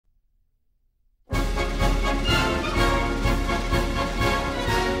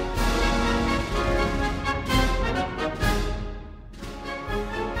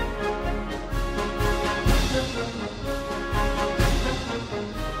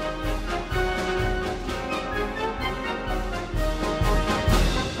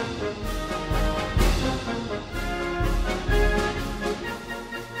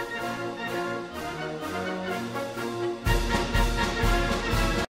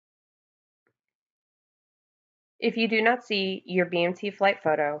If you do not see your BMT flight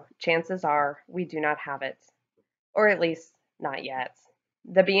photo, chances are we do not have it, or at least not yet.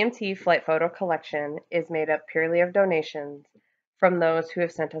 The BMT flight photo collection is made up purely of donations from those who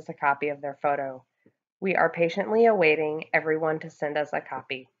have sent us a copy of their photo. We are patiently awaiting everyone to send us a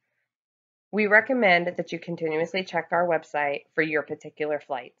copy. We recommend that you continuously check our website for your particular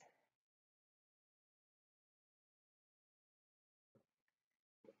flight.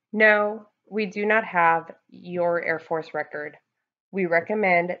 No, we do not have your Air Force record. We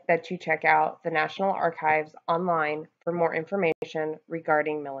recommend that you check out the National Archives online for more information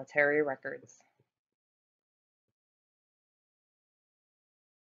regarding military records.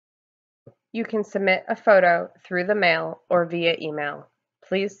 You can submit a photo through the mail or via email.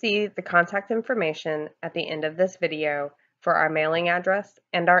 Please see the contact information at the end of this video for our mailing address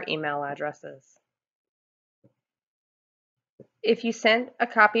and our email addresses. If you sent a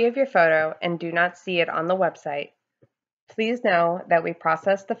copy of your photo and do not see it on the website, please know that we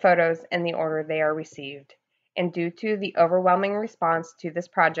process the photos in the order they are received, and due to the overwhelming response to this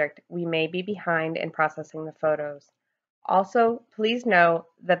project, we may be behind in processing the photos. Also, please know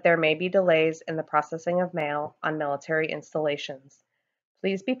that there may be delays in the processing of mail on military installations.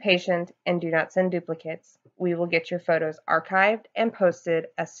 Please be patient and do not send duplicates. We will get your photos archived and posted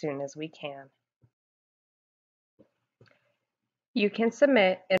as soon as we can. You can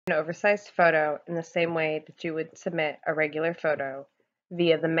submit an oversized photo in the same way that you would submit a regular photo,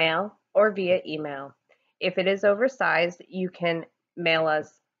 via the mail or via email. If it is oversized, you can mail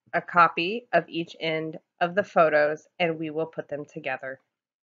us a copy of each end of the photos and we will put them together.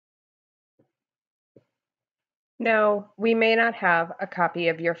 No, we may not have a copy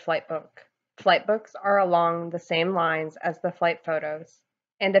of your flight book. Flight books are along the same lines as the flight photos.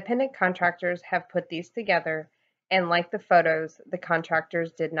 Independent contractors have put these together, and like the photos, the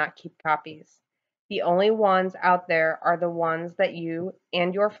contractors did not keep copies. The only ones out there are the ones that you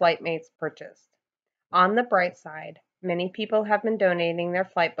and your flight mates purchased. On the bright side, many people have been donating their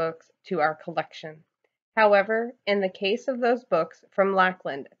flight books to our collection. However, in the case of those books from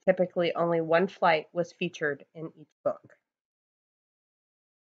Lackland, typically only one flight was featured in each book.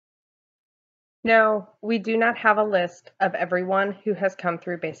 No, we do not have a list of everyone who has come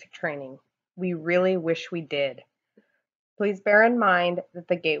through basic training. We really wish we did. Please bear in mind that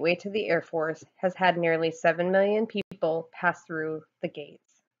the Gateway to the Air Force has had nearly 7 million people pass through the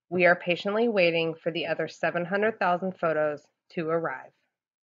gates. We are patiently waiting for the other 700,000 photos to arrive.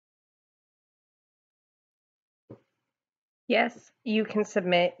 Yes, you can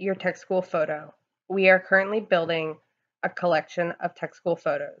submit your tech school photo. We are currently building a collection of tech school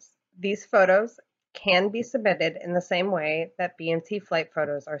photos. These photos can be submitted in the same way that BMT flight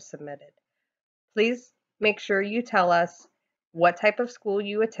photos are submitted. Please make sure you tell us what type of school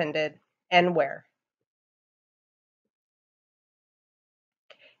you attended and where.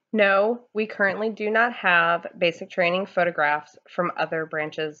 No, we currently do not have basic training photographs from other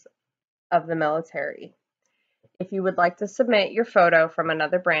branches of the military. If you would like to submit your photo from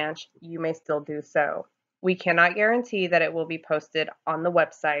another branch, you may still do so. We cannot guarantee that it will be posted on the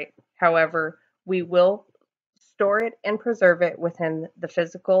website. However, we will store it and preserve it within the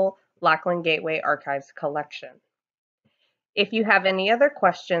physical Lackland Gateway Archives collection. If you have any other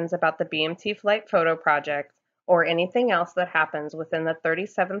questions about the BMT Flight Photo Project or anything else that happens within the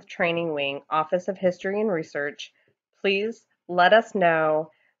 37th Training Wing Office of History and Research, please let us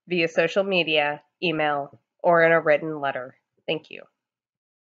know via social media, email, or in a written letter. Thank you.